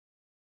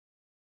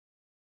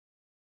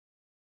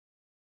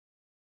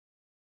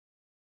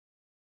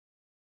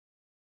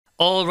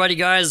Alrighty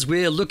guys,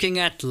 we're looking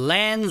at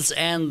LANs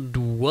and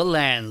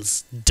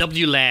WLANs,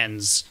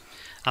 WLANs.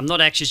 I'm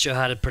not actually sure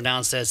how to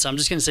pronounce that, so I'm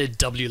just going to say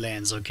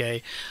WLANs,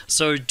 okay?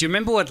 So do you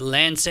remember what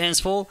LAN stands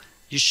for?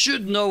 You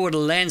should know what a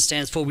LAN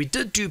stands for. We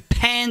did do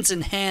PANs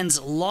and HANs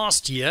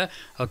last year,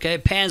 okay?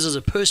 PANs was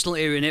a personal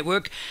area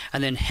network,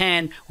 and then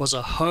HAN was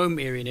a home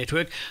area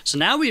network. So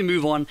now we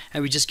move on,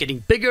 and we're just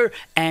getting bigger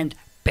and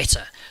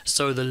better.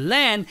 So the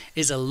LAN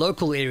is a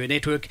local area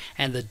network,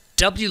 and the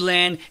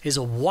WLAN is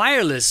a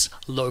wireless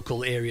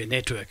local area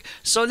network.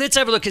 So let's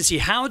have a look and see,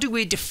 how do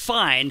we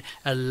define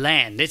a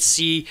LAN? Let's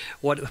see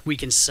what we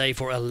can say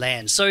for a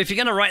LAN. So if you're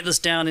going to write this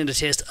down in the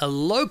test, a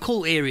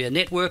local area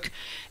network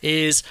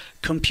is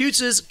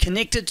computers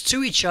connected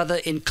to each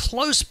other in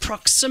close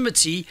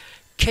proximity,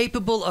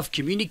 capable of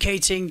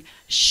communicating,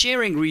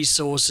 sharing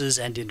resources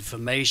and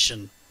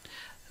information.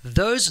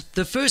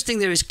 The first thing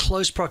there is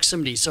close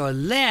proximity. So a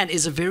LAN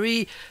is a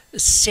very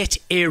set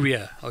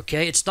area,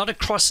 okay? It's not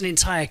across an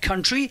entire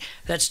country.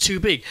 That's too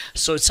big.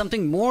 So it's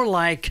something more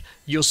like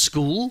your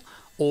school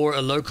or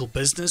a local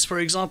business, for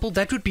example.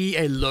 That would be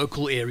a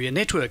local area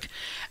network.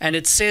 And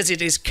it says it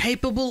is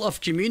capable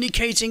of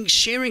communicating,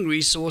 sharing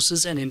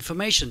resources and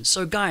information.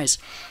 So guys,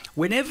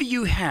 whenever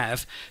you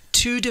have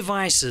two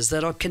devices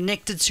that are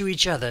connected to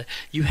each other,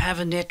 you have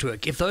a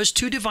network. If those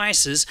two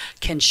devices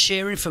can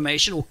share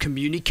information or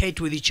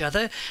communicate with each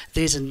other,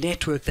 there's a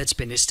network that's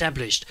been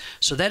established.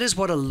 So that is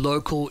what a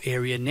local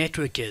area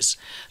network is.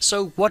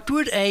 So what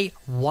would a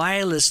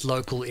wireless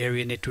local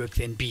area network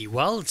then be?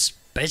 Well, it's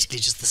basically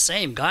just the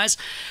same, guys.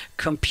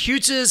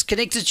 Computers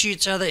connected to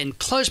each other in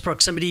close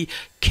proximity,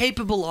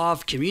 capable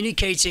of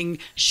communicating,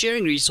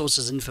 sharing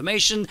resources and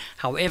information.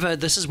 However,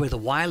 this is where the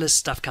wireless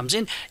stuff comes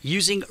in,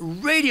 using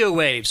radio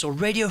waves or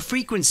radio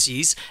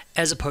frequencies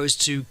as opposed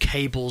to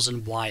cables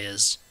and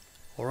wires.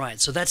 Alright,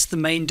 so that's the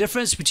main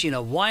difference between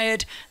a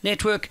wired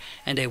network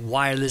and a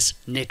wireless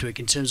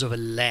network in terms of a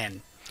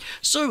LAN.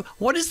 So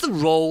what is the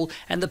role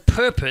and the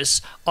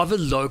purpose of a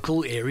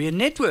local area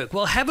network?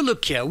 Well, have a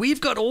look here. We've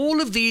got all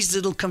of these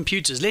little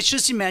computers. Let's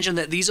just imagine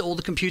that these are all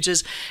the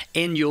computers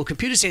in your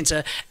computer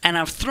center, and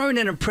I've thrown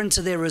in a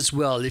printer there as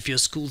well. If your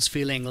school's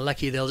feeling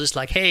lucky, they'll just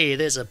like, hey,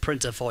 there's a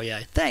printer for you.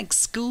 Thanks,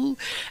 school.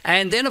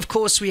 And then, of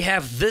course, we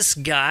have this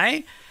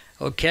guy.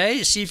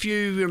 Okay, see if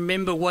you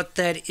remember what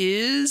that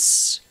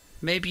is.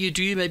 Maybe you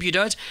do, maybe you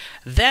don't.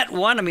 That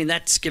one, I mean,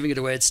 that's giving it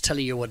away. It's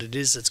telling you what it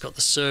is. It's got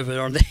the server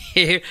on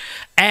there.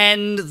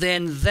 And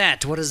then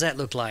that, what does that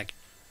look like?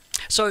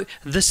 So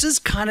this is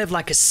kind of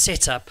like a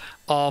setup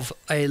of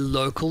a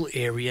local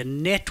area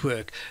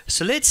network.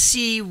 So let's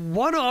see,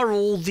 what are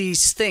all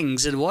these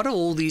things and what are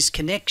all these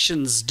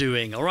connections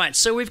doing? All right,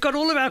 so we've got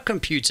all of our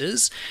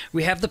computers.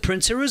 We have the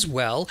printer as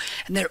well,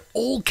 and they're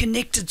all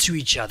connected to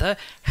each other.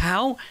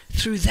 How?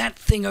 Through that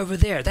thing over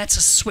there. That's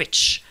a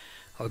switch.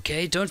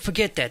 Okay, don't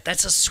forget that.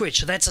 That's a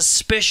switch. That's a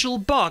special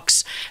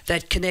box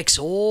that connects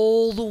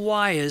all the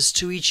wires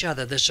to each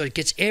other. So it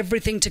gets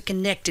everything to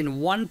connect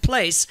in one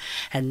place.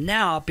 And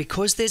now,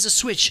 because there's a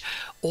switch,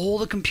 all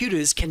the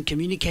computers can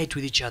communicate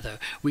with each other.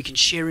 We can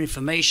share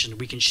information.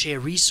 We can share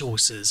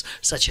resources,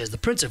 such as the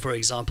printer, for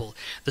example.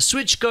 The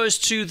switch goes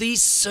to the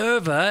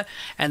server,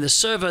 and the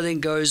server then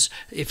goes,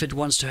 if it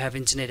wants to have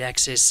internet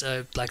access,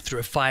 like through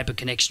a fiber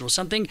connection or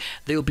something,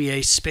 there will be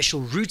a special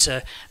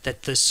router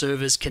that the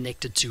server's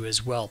connected to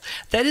as well.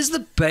 That is the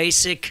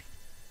basic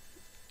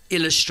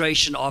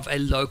illustration of a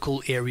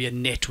local area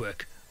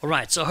network.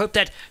 Alright, so I hope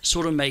that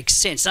sort of makes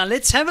sense. Now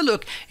let's have a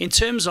look in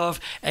terms of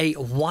a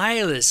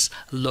wireless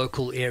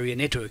local area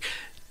network.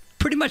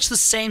 Pretty much the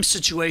same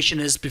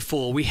situation as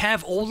before. We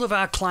have all of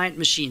our client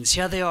machines.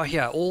 Here they are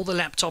here. All the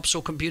laptops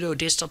or computer or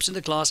desktops in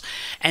the class.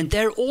 And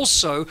they're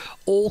also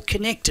all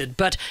connected.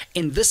 But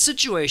in this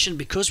situation,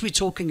 because we're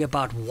talking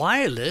about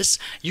wireless,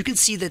 you can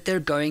see that they're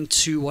going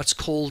to what's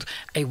called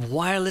a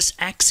wireless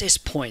access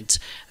point.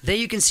 There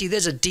you can see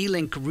there's a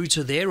D-Link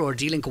router there, or a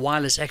D-Link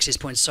wireless access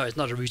point. Sorry, it's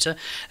not a router.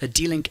 A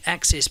D-Link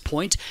access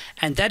point.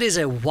 And that is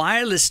a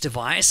wireless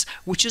device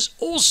which is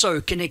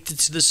also connected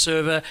to the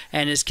server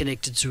and is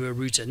connected to a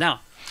router. Now,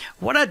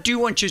 what I do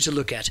want you to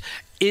look at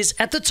is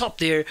at the top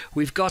there,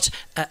 we've got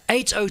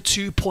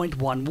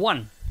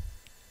 802.11.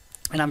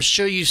 And I'm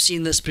sure you've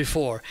seen this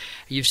before.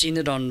 You've seen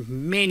it on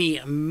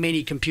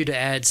many computer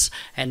ads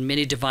and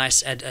many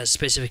device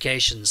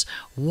specifications.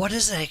 What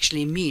does it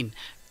actually mean?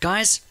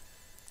 Guys,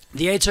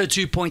 the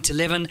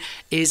 802.11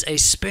 is a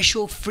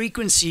special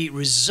frequency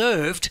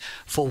reserved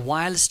for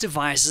wireless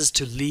devices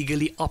to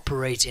legally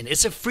operate in.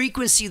 It's a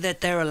frequency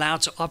that they're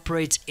allowed to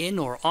operate in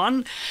or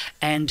on,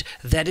 and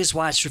that is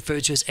why it's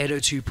referred to as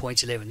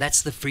 802.11.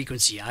 That's the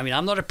frequency. I mean,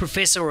 I'm not a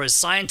professor or a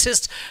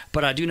scientist,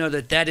 but I do know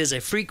that that is a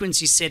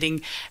frequency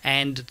setting,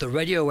 and the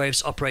radio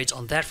waves operate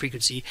on that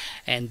frequency,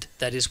 and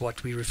that is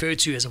what we refer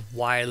to as a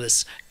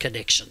wireless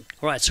connection.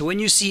 All right, so when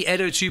you see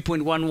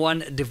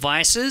 802.11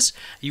 devices,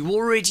 you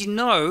already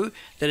know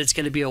that it's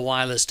going to be a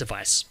wireless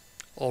device.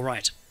 All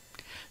right.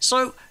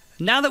 So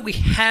now that we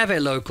have a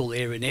local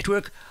area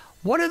network,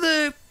 what are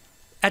the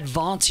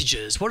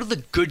advantages? What are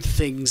the good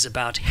things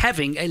about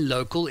having a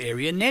local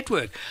area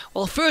network?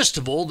 Well, first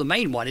of all, the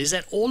main one is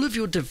that all of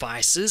your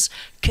devices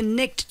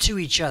connect to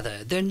each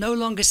other. They're no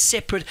longer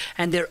separate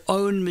and their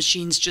own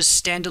machines,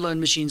 just standalone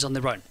machines on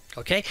their own.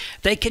 Okay,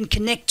 they can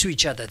connect to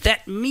each other.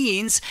 That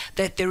means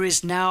that there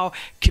is now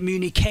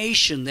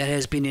communication that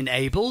has been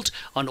enabled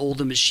on all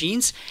the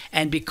machines,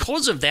 and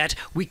because of that,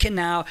 we can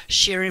now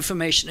share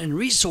information and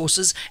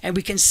resources, and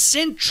we can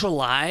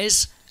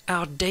centralize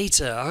our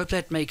data. I hope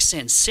that makes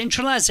sense.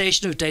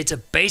 Centralization of data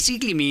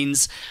basically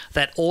means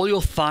that all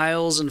your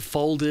files and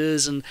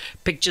folders and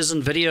pictures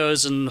and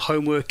videos and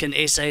homework and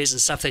essays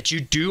and stuff that you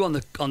do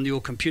on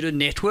your computer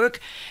network,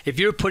 if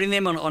you're putting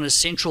them on a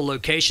central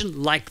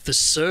location like the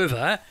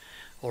server,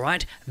 all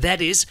right,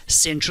 that is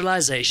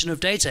centralization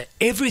of data.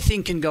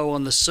 Everything can go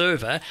on the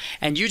server,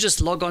 and you just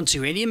log on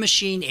to any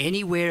machine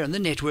anywhere on the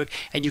network,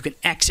 and you can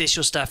access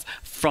your stuff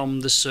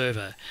from the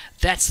server.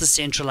 That's the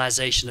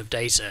centralization of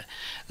data.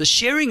 The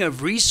sharing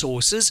of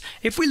resources,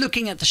 if we're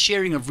looking at the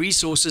sharing of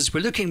resources, we're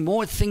looking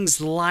more at things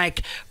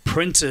like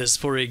printers,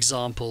 for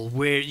example,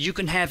 where you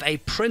can have a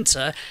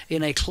printer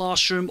in a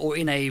classroom or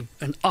in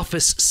an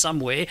office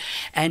somewhere,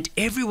 and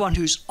everyone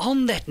who's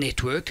on that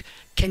network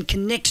can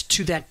connect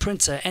to that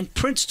printer and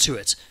print to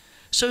it.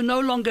 So no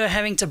longer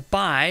having to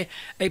buy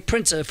a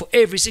printer for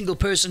every single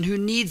person who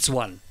needs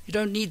one. You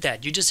don't need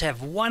that. You just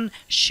have one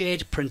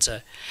shared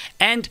printer.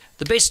 And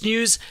the best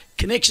news,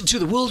 connection to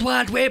the World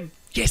Wide Web.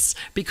 Yes,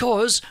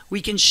 because we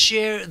can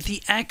share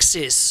the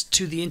access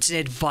to the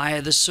internet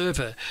via the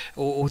server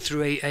or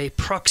through a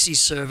proxy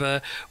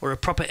server or a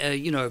proper,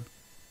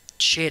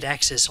 shared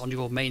access on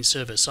your main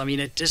server. So, I mean,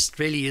 it just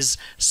really is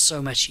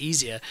so much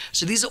easier.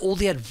 So these are all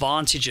the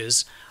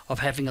advantages of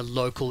having a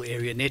local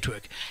area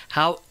network.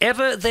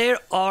 However, there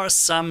are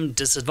some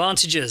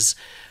disadvantages.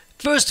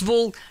 First of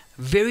all,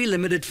 very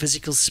limited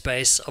physical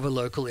space of a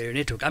local area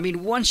network. I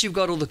mean, once you've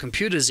got all the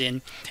computers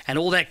in and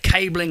all that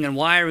cabling and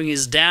wiring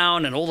is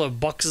down and all the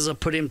boxes are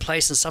put in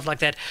place and stuff like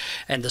that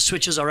and the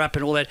switches are up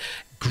and all that,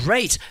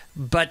 great.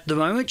 But the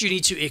moment you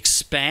need to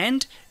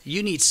expand,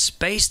 you need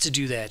space to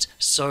do that.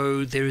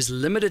 So there is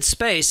limited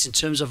space in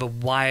terms of a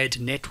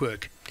wired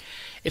network.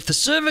 If the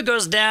server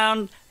goes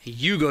down,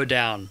 you go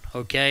down,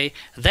 okay?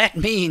 That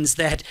means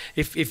that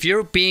if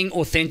you're being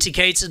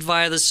authenticated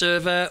via the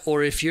server,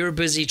 or if you're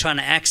busy trying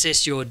to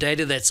access your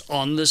data that's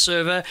on the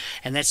server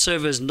and that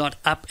server is not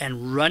up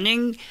and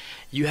running,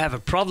 you have a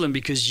problem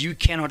because you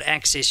cannot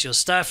access your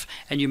stuff,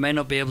 and you may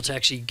not be able to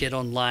actually get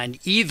online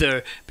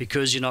either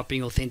because you're not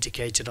being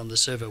authenticated on the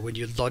server when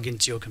you log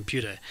into your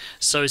computer.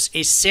 So it's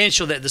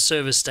essential that the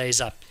server stays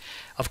up.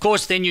 Of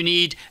course, then you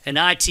need an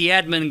IT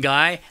admin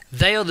guy.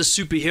 They are the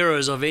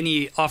superheroes of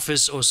any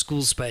office or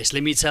school space.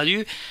 Let me tell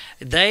you,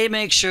 they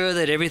make sure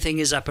that everything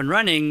is up and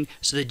running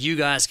so that you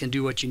guys can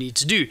do what you need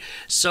to do.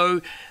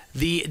 So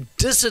the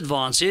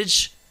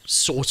disadvantage,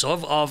 sort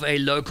of a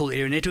local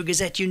area network is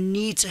that you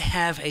need to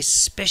have a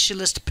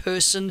specialist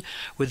person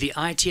with the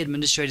IT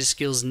administrator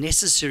skills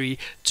necessary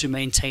to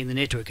maintain the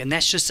network. And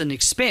that's just an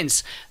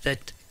expense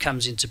that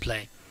comes into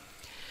play.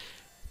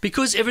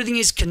 Because everything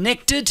is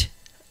connected,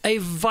 a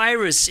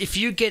virus, if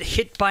you get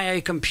hit by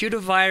a computer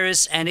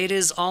virus and it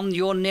is on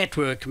your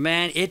network,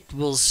 man, it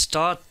will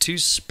start to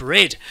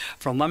spread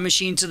from one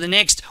machine to the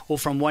next or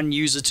from one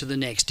user to the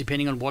next,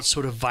 depending on what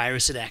sort of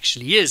virus it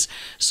actually is.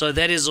 So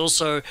that is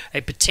also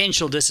a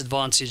potential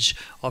disadvantage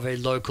of a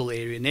local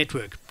area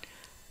network.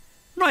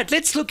 Right,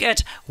 let's look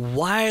at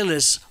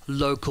wireless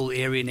local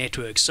area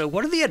networks. So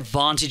what are the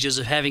advantages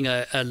of having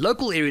a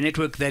local area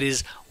network that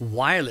is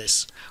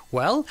wireless?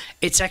 Well,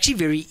 it's actually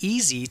very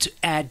easy to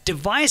add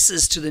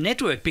devices to the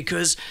network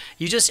because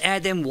you just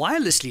add them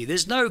wirelessly.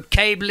 There's no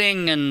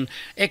cabling and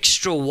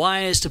extra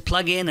wires to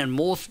plug in and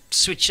more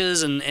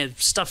switches and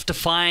stuff to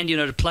find,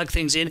 to plug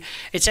things in.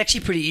 It's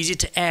actually pretty easy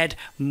to add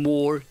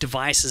more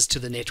devices to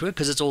the network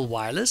because it's all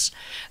wireless.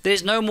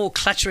 There's no more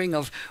cluttering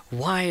of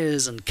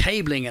wires and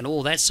cabling and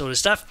all that sort of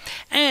stuff.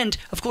 And,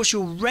 of course,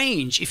 your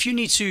range. If you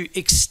need to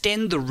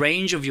extend the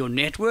range of your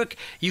network,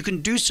 you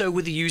can do so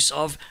with the use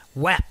of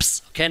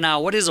WAPs. Okay,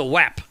 now what is a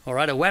WAP? All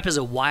right, a WAP is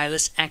a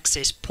wireless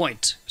access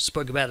point.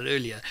 Spoke about it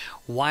earlier.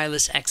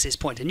 Wireless access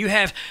point. And you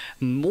have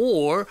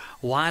more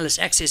wireless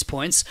access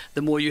points.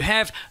 The more you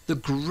have, the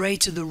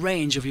greater the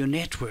range of your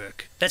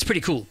network. That's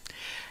pretty cool.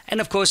 And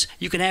of course,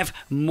 you can have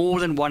more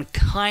than one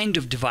kind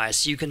of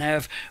device. You can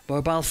have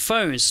mobile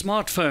phones,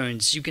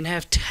 smartphones, you can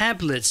have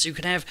tablets, you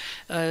can have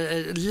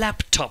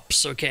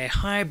laptops, okay,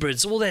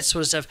 hybrids, all that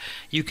sort of stuff.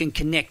 You can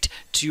connect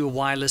to your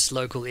wireless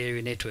local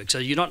area network. So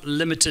you're not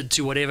limited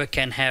to whatever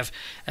can have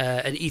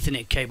an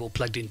Ethernet cable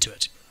plugged into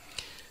it.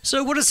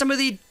 So what are some of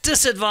the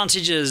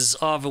disadvantages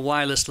of a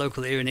wireless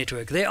local area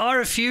network? There are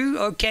a few,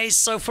 okay?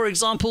 So for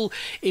example,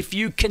 if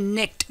you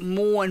connect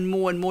more and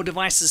more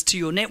devices to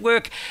your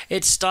network,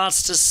 it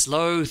starts to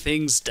slow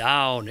things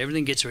down.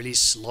 Everything gets really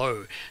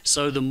slow.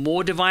 So the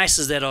more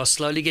devices that are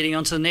slowly getting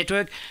onto the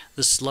network,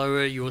 the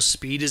slower your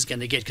speed is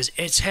going to get because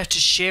it's have to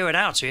share it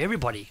out to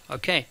everybody,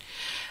 okay?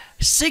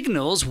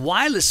 signals,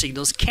 wireless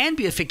signals, can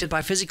be affected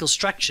by physical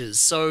structures.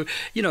 So,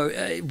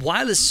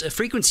 wireless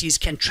frequencies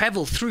can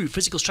travel through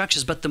physical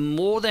structures, but the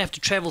more they have to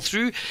travel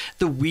through,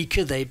 the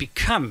weaker they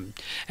become.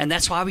 And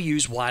that's why we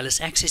use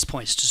wireless access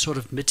points to sort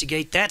of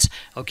mitigate that,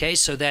 okay,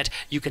 so that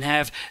you can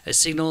have a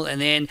signal and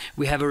then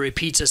we have a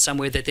repeater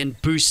somewhere that then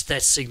boosts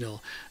that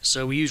signal.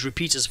 So we use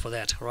repeaters for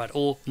that, all right,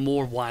 or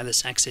more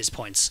wireless access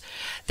points.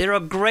 There are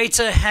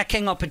greater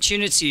hacking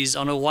opportunities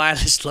on a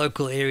wireless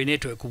local area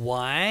network.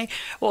 Why?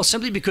 Well,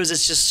 simply because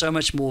it's just so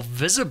much more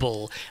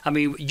visible. I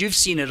mean, you've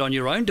seen it on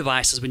your own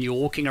devices when you're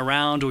walking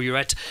around or you're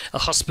at a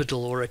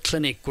hospital or a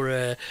clinic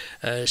or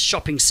a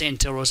shopping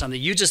center or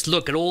something. You just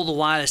look at all the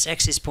wireless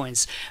access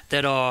points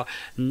that are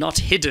not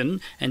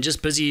hidden and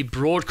just busy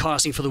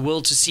broadcasting for the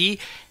world to see.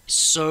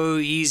 So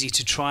easy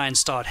to try and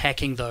start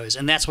hacking those,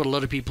 and that's what a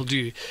lot of people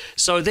do.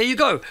 So there you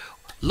go,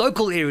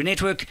 local area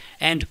network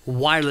and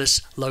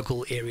wireless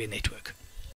local area network.